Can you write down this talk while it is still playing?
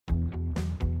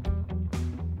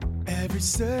Every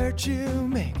search you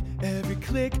make, every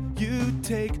click you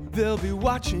take, they'll be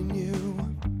watching you.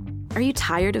 Are you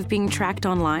tired of being tracked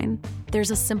online?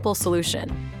 There's a simple solution.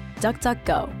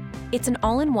 DuckDuckGo. It's an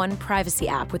all-in-one privacy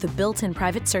app with a built-in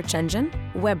private search engine,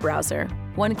 web browser,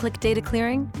 one-click data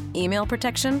clearing, email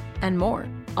protection, and more,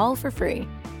 all for free.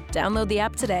 Download the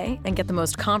app today and get the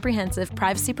most comprehensive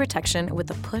privacy protection with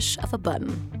the push of a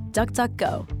button.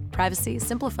 DuckDuckGo. Privacy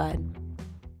simplified.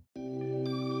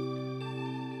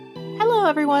 Hello,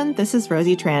 everyone. This is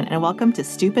Rosie Tran, and welcome to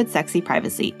Stupid Sexy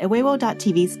Privacy, a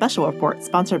Weibo.tv special report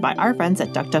sponsored by our friends at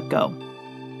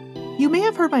DuckDuckGo. You may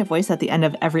have heard my voice at the end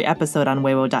of every episode on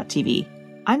Weibo.tv.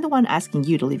 I'm the one asking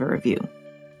you to leave a review.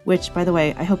 Which, by the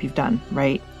way, I hope you've done,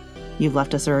 right? You've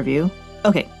left us a review?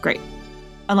 Okay, great.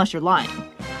 Unless you're lying.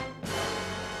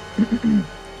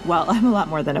 Well, I'm a lot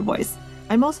more than a voice.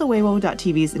 I'm also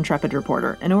Weibo.tv's intrepid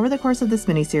reporter, and over the course of this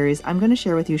mini-series, I'm going to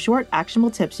share with you short, actionable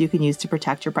tips you can use to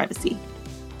protect your privacy.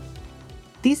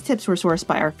 These tips were sourced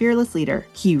by our fearless leader.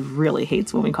 He really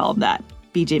hates when we call him that,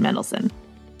 BJ Mendelsohn.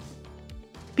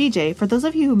 BJ, for those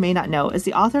of you who may not know, is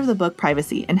the author of the book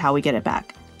Privacy and How We Get It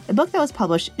Back, a book that was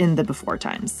published in the before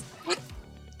times.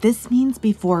 This means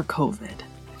before COVID.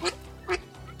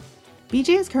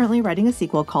 BJ is currently writing a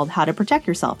sequel called How to Protect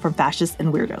Yourself from Fascists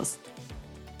and Weirdos.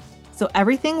 So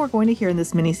everything we're going to hear in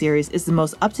this mini-series is the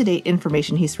most up-to-date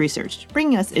information he's researched,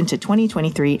 bringing us into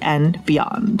 2023 and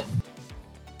beyond.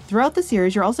 Throughout the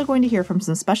series, you're also going to hear from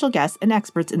some special guests and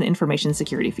experts in the information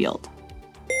security field.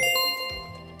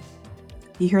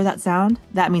 You hear that sound?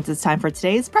 That means it's time for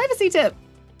today's privacy tip!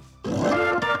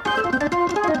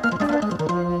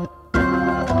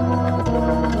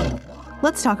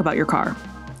 Let's talk about your car.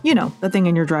 You know, the thing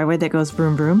in your driveway that goes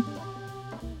vroom vroom.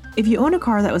 If you own a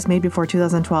car that was made before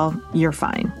 2012, you're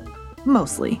fine.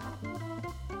 Mostly.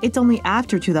 It's only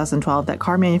after 2012 that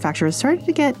car manufacturers started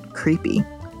to get creepy.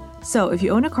 So if you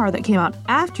own a car that came out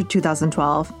after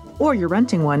 2012, or you're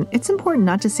renting one, it's important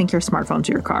not to sync your smartphone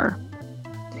to your car.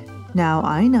 Now,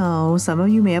 I know some of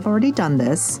you may have already done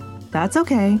this. That's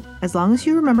okay, as long as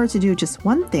you remember to do just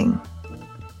one thing.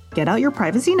 Get out your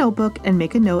privacy notebook and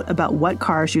make a note about what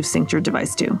cars you've synced your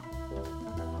device to.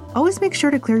 Always make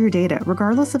sure to clear your data,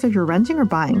 regardless of if you're renting or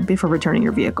buying, before returning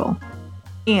your vehicle.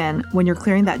 And when you're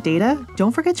clearing that data,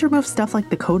 don't forget to remove stuff like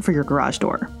the code for your garage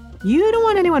door. You don't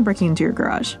want anyone breaking into your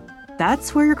garage.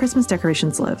 That's where your Christmas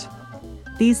decorations live.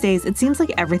 These days, it seems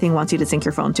like everything wants you to sync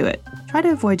your phone to it. Try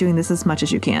to avoid doing this as much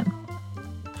as you can.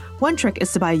 One trick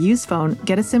is to buy a used phone,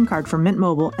 get a SIM card from Mint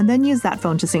Mobile, and then use that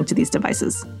phone to sync to these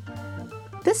devices.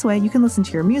 This way, you can listen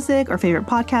to your music or favorite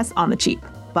podcasts on the cheap.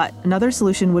 But another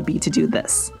solution would be to do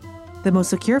this. The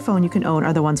most secure phone you can own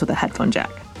are the ones with a headphone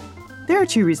jack. There are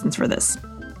two reasons for this.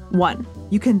 One,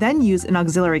 you can then use an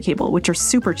auxiliary cable, which are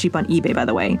super cheap on eBay, by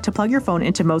the way, to plug your phone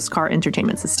into most car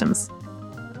entertainment systems.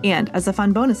 And as a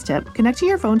fun bonus tip, connecting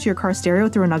your phone to your car stereo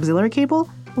through an auxiliary cable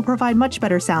will provide much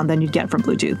better sound than you'd get from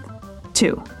Bluetooth.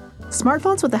 2.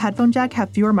 Smartphones with a headphone jack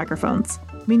have fewer microphones,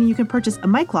 meaning you can purchase a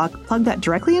mic lock, plug that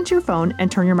directly into your phone,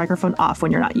 and turn your microphone off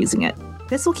when you're not using it.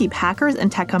 This will keep hackers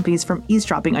and tech companies from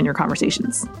eavesdropping on your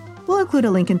conversations. We'll include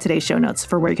a link in today's show notes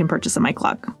for where you can purchase a mic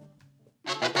lock.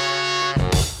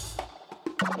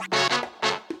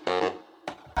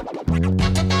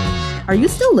 Are you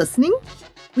still listening?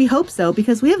 We hope so,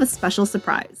 because we have a special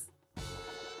surprise.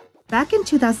 Back in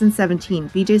 2017,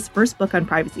 BJ's first book on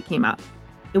privacy came out.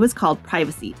 It was called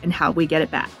Privacy and How We Get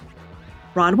It Back.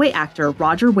 Broadway actor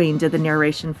Roger Wayne did the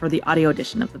narration for the audio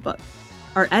edition of the book.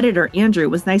 Our editor, Andrew,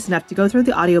 was nice enough to go through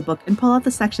the audiobook and pull out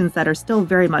the sections that are still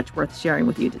very much worth sharing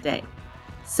with you today.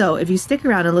 So if you stick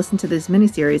around and listen to this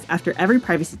miniseries, after every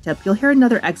privacy tip, you'll hear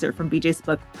another excerpt from BJ's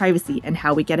book, Privacy and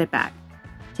How We Get It Back.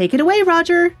 Take it away,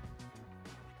 Roger!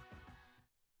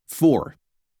 4.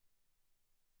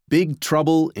 Big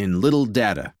trouble in little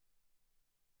data.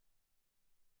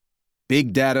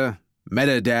 Big data,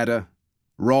 metadata,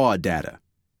 raw data.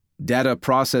 Data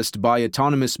processed by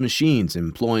autonomous machines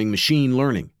employing machine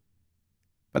learning.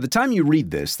 By the time you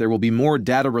read this, there will be more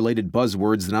data-related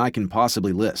buzzwords than I can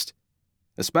possibly list,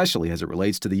 especially as it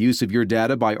relates to the use of your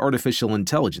data by artificial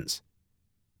intelligence.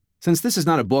 Since this is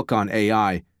not a book on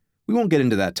AI, we won't get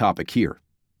into that topic here,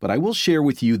 but I will share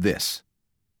with you this.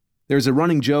 There's a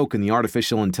running joke in the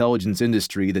artificial intelligence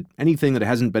industry that anything that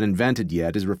hasn't been invented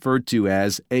yet is referred to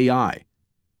as AI.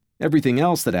 Everything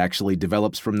else that actually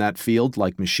develops from that field,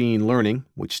 like machine learning,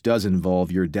 which does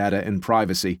involve your data and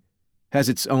privacy, has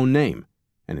its own name,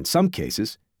 and in some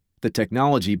cases, the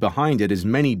technology behind it is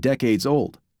many decades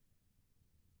old.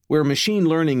 Where machine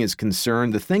learning is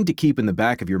concerned, the thing to keep in the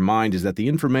back of your mind is that the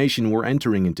information we're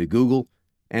entering into Google,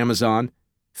 Amazon,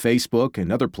 Facebook,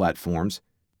 and other platforms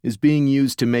is being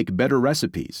used to make better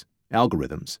recipes,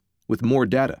 algorithms, with more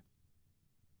data.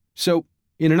 So,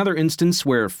 in another instance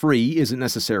where free isn't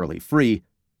necessarily free,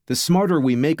 the smarter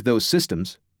we make those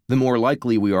systems, the more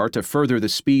likely we are to further the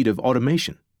speed of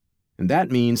automation. And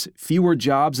that means fewer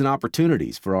jobs and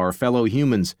opportunities for our fellow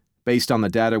humans based on the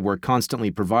data we're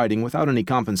constantly providing without any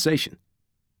compensation.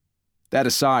 That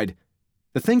aside,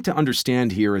 the thing to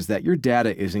understand here is that your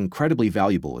data is incredibly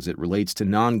valuable as it relates to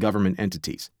non-government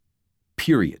entities.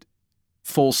 Period.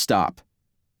 Full stop.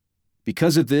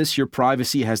 Because of this, your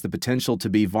privacy has the potential to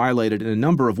be violated in a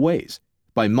number of ways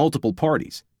by multiple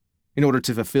parties in order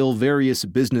to fulfill various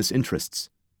business interests.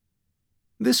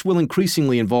 This will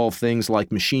increasingly involve things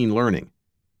like machine learning.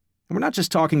 And we're not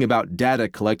just talking about data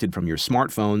collected from your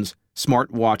smartphones,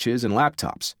 smartwatches, and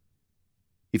laptops.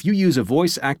 If you use a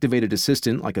voice-activated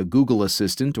assistant like a Google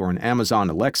Assistant or an Amazon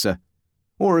Alexa,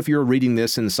 or if you're reading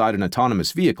this inside an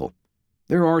autonomous vehicle,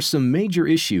 there are some major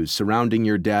issues surrounding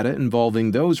your data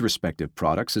involving those respective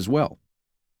products as well.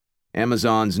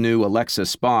 Amazon's new Alexa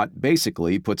Spot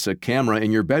basically puts a camera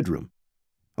in your bedroom.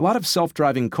 A lot of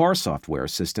self-driving car software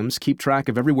systems keep track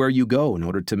of everywhere you go in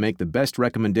order to make the best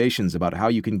recommendations about how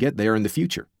you can get there in the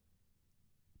future.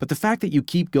 But the fact that you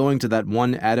keep going to that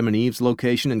one Adam and Eve's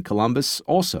location in Columbus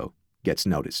also gets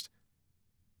noticed.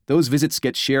 Those visits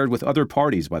get shared with other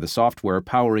parties by the software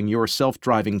powering your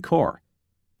self-driving car.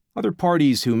 Other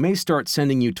parties who may start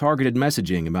sending you targeted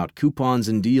messaging about coupons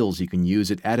and deals you can use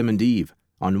at Adam and Eve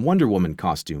on Wonder Woman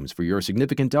costumes for your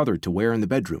significant other to wear in the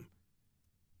bedroom.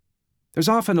 There's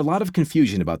often a lot of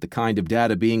confusion about the kind of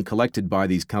data being collected by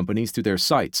these companies through their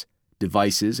sites,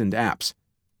 devices, and apps.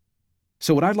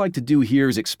 So what I'd like to do here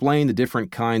is explain the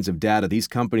different kinds of data these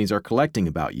companies are collecting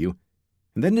about you,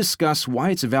 and then discuss why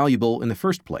it's valuable in the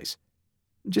first place.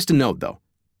 Just a note, though.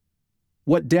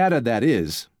 What data that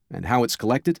is, and how it's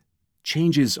collected,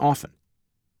 changes often.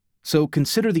 So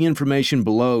consider the information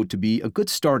below to be a good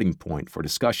starting point for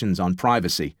discussions on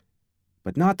privacy,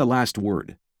 but not the last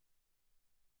word.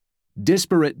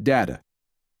 Disparate data.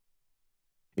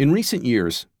 In recent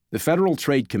years, the Federal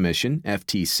Trade Commission,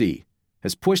 FTC,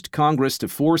 has pushed Congress to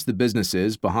force the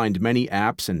businesses behind many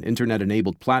apps and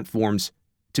internet-enabled platforms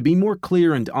to be more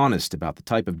clear and honest about the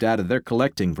type of data they're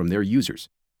collecting from their users.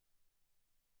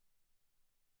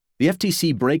 The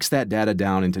FTC breaks that data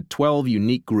down into 12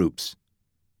 unique groups.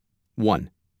 1.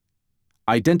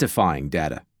 Identifying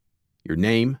data: your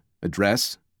name,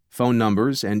 address, phone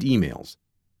numbers, and emails.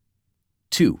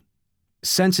 2.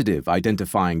 Sensitive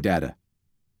identifying data: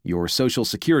 your social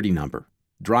security number,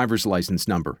 driver's license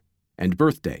number, and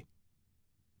birthday.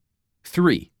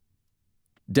 3.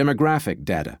 Demographic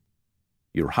data: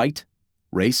 your height,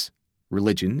 race,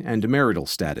 religion, and marital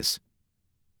status.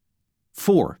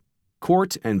 4.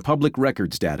 Court and public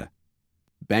records data: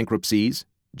 bankruptcies,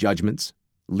 judgments,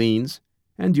 liens,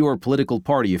 and your political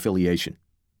party affiliation.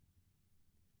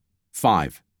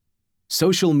 5.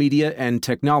 Social media and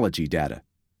technology data: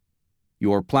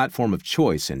 your platform of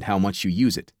choice and how much you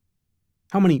use it,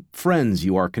 how many friends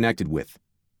you are connected with,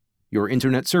 your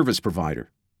internet service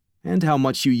provider, and how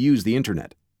much you use the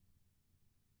internet.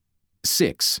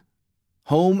 6.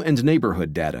 Home and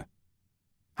neighborhood data: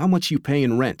 how much you pay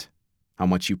in rent, how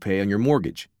much you pay on your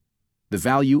mortgage, the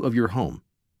value of your home.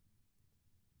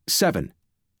 7.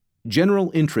 General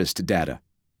interest data: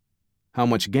 how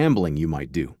much gambling you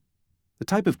might do, the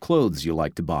type of clothes you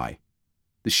like to buy,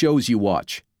 the shows you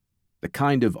watch, the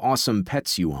kind of awesome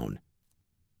pets you own.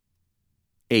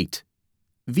 8.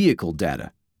 Vehicle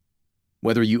data: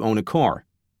 whether you own a car,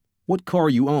 what car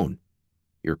you own,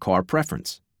 your car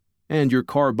preference, and your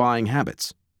car buying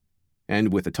habits.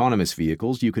 And with autonomous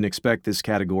vehicles, you can expect this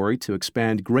category to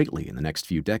expand greatly in the next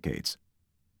few decades.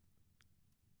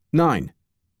 9.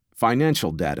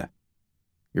 Financial data: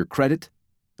 your credit,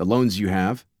 the loans you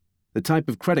have, the type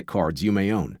of credit cards you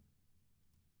may own.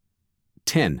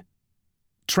 10.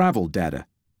 Travel data: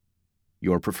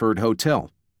 your preferred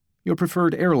hotel, your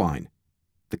preferred airline,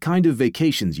 the kind of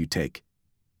vacations you take.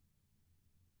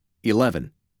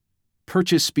 11.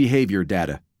 Purchase behavior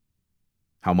data: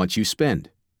 how much you spend,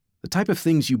 the type of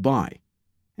things you buy,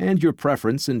 and your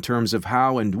preference in terms of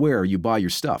how and where you buy your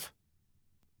stuff.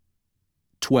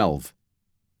 12.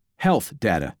 Health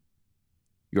data: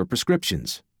 your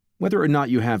prescriptions, whether or not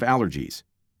you have allergies,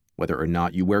 whether or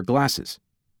not you wear glasses.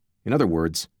 In other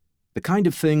words, the kind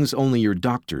of things only your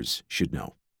doctors should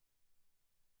know.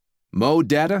 Mo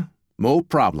data, mo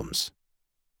problems.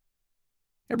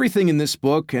 Everything in this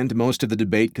book and most of the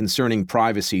debate concerning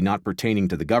privacy not pertaining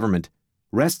to the government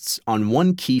rests on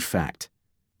one key fact: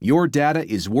 your data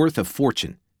is worth a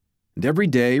fortune, and every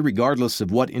day, regardless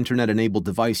of what internet-enabled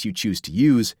device you choose to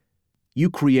use, you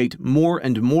create more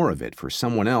and more of it for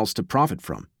someone else to profit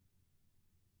from.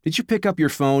 Did you pick up your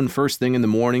phone first thing in the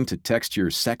morning to text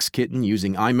your sex kitten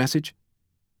using iMessage?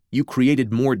 You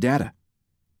created more data.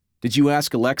 Did you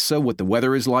ask Alexa what the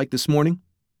weather is like this morning?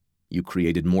 You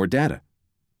created more data.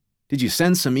 Did you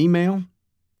send some email?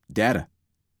 Data.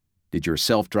 Did your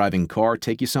self-driving car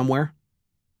take you somewhere?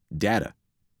 Data.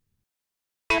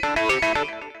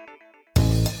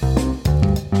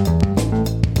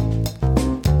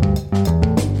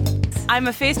 I'm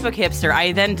a Facebook hipster.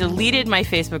 I then deleted my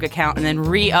Facebook account and then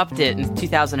re-upped it in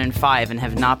 2005 and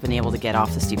have not been able to get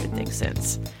off the stupid thing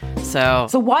since. So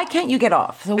why can't you get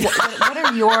off? So what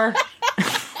are your...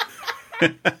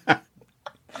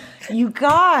 You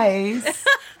guys...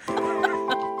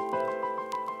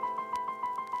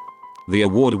 The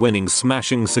award-winning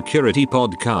Smashing Security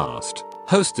podcast,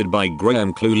 hosted by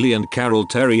Graham Cluley and Carol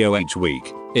Terrio each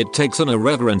week. It takes an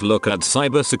irreverent look at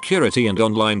cybersecurity and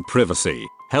online privacy,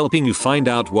 helping you find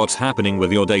out what's happening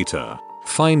with your data.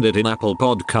 Find it in Apple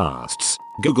Podcasts,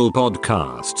 Google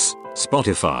Podcasts,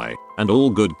 Spotify, and all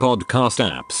good podcast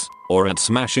apps, or at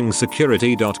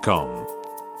smashingsecurity.com.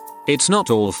 It's not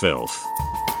all filth.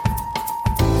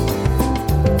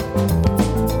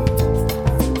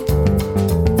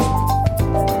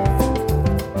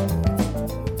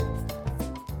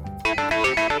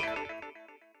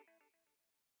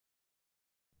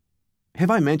 Have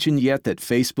I mentioned yet that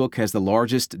Facebook has the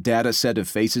largest data set of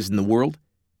faces in the world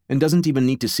and doesn't even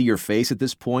need to see your face at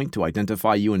this point to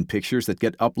identify you in pictures that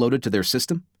get uploaded to their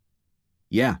system?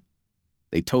 Yeah,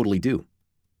 they totally do.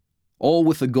 All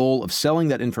with the goal of selling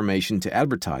that information to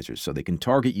advertisers so they can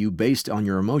target you based on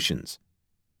your emotions.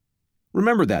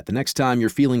 Remember that the next time you're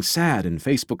feeling sad and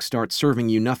Facebook starts serving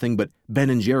you nothing but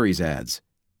Ben & Jerry's ads.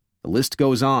 The list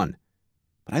goes on,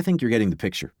 but I think you're getting the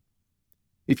picture.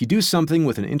 If you do something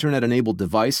with an internet-enabled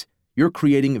device, you're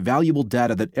creating valuable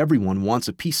data that everyone wants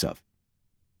a piece of.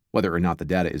 Whether or not the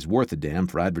data is worth a damn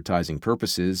for advertising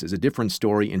purposes is a different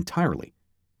story entirely,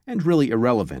 and really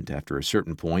irrelevant after a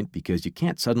certain point because you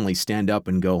can't suddenly stand up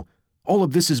and go, "All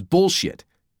of this is bullshit,"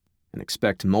 and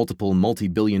expect multiple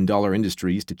multi-billion-dollar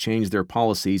industries to change their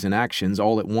policies and actions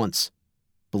all at once.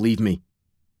 Believe me,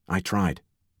 I tried.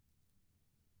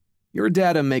 Your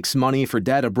data makes money for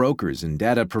data brokers and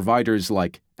data providers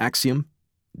like Axiom,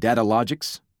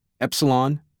 Datalogix,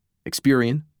 Epsilon,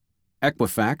 Experian,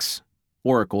 Equifax,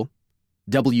 Oracle,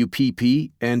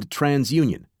 WPP, and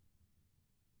TransUnion.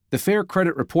 The Fair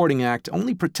Credit Reporting Act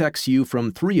only protects you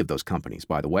from 3 of those companies,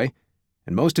 by the way,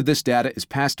 and most of this data is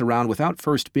passed around without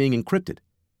first being encrypted,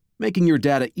 making your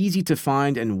data easy to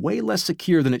find and way less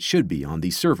secure than it should be on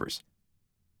these servers.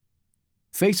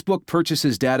 Facebook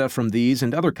purchases data from these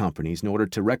and other companies in order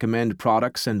to recommend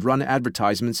products and run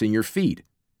advertisements in your feed,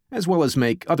 as well as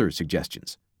make other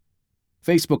suggestions.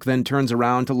 Facebook then turns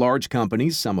around to large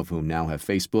companies, some of whom now have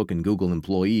Facebook and Google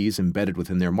employees embedded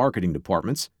within their marketing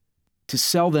departments, to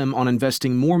sell them on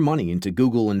investing more money into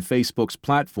Google and Facebook's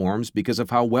platforms because of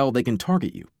how well they can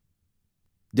target you.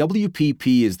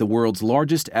 WPP is the world's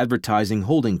largest advertising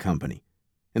holding company,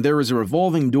 and there is a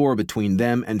revolving door between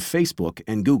them and Facebook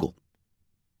and Google.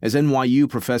 As NYU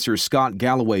professor Scott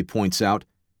Galloway points out,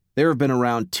 there have been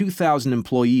around 2,000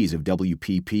 employees of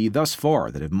WPP thus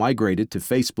far that have migrated to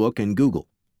Facebook and Google.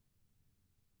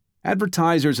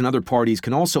 Advertisers and other parties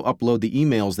can also upload the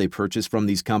emails they purchase from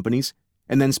these companies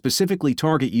and then specifically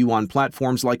target you on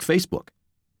platforms like Facebook.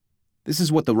 This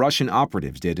is what the Russian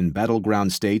operatives did in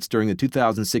battleground states during the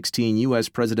 2016 U.S.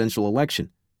 presidential election,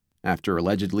 after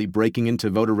allegedly breaking into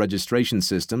voter registration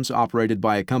systems operated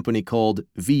by a company called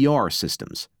VR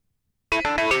Systems.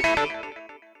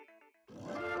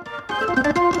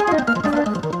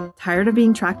 Tired of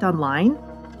being tracked online?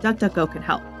 DuckDuckGo can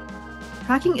help.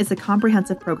 Tracking is a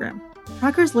comprehensive program.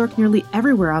 Trackers lurk nearly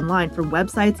everywhere online, from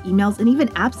websites, emails, and even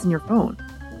apps in your phone.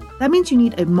 That means you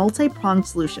need a multi-pronged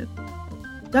solution.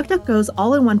 DuckDuckGo's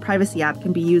all-in-one privacy app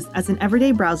can be used as an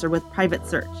everyday browser with private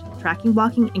search, tracking,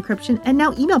 blocking, encryption, and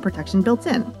now email protection built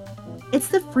in. It's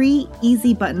the free,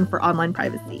 easy button for online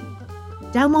privacy.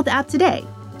 Download the app today.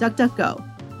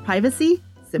 DuckDuckGo. Privacy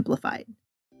simplified.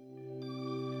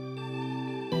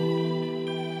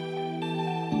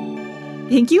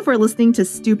 Thank you for listening to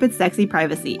Stupid Sexy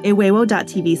Privacy, a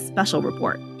Weiwo.tv special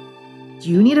report. Do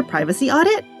you need a privacy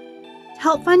audit? To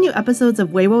help fund new episodes of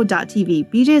Weiwo.tv,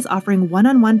 BJ is offering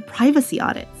one-on-one privacy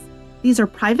audits. These are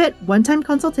private, one-time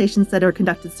consultations that are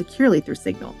conducted securely through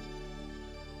Signal.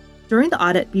 During the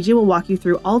audit, BJ will walk you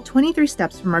through all 23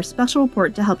 steps from our special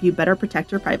report to help you better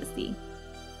protect your privacy.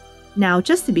 Now,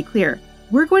 just to be clear,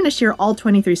 we're going to share all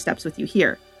 23 steps with you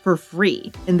here, for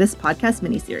free, in this podcast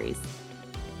miniseries.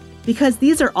 because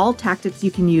these are all tactics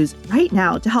you can use right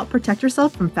now to help protect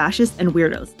yourself from fascists and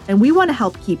weirdos, and we want to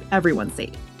help keep everyone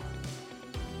safe.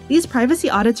 These privacy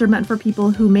audits are meant for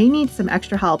people who may need some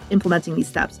extra help implementing these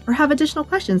steps or have additional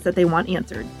questions that they want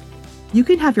answered. You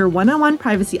can have your one-on-one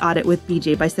privacy audit with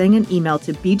BJ by sending an email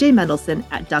to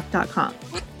bjmendelson@duck.com.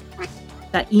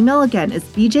 That email again is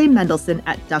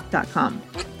bjmendelson@duck.com.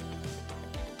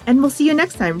 And we'll see you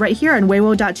next time right here on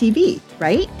Weiwo.tv,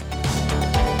 right?